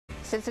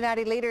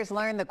Cincinnati leaders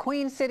learned the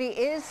Queen City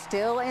is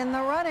still in the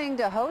running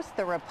to host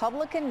the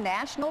Republican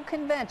National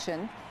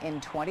Convention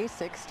in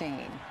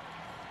 2016.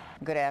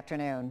 Good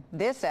afternoon.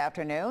 This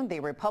afternoon, the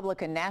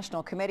Republican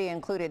National Committee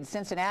included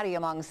Cincinnati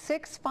among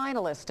 6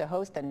 finalists to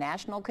host the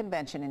National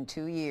Convention in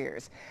 2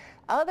 years.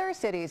 Other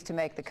cities to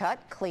make the cut: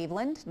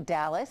 Cleveland,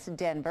 Dallas,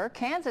 Denver,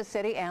 Kansas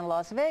City, and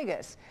Las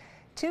Vegas.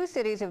 2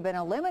 cities have been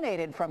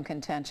eliminated from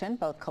contention,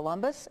 both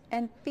Columbus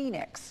and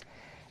Phoenix.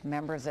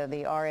 Members of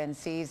the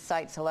RNC's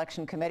site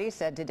selection committee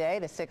said today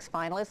the 6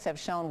 finalists have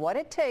shown what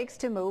it takes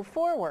to move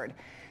forward.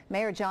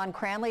 Mayor John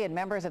Cranley and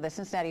members of the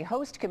Cincinnati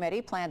Host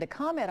Committee plan to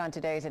comment on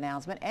today's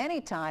announcement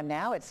anytime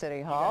now at City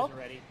Hall.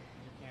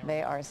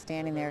 They are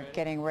standing there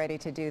getting ready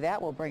to do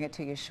that. We'll bring it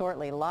to you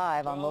shortly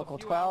live on Local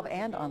 12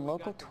 and on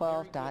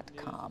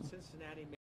local12.com.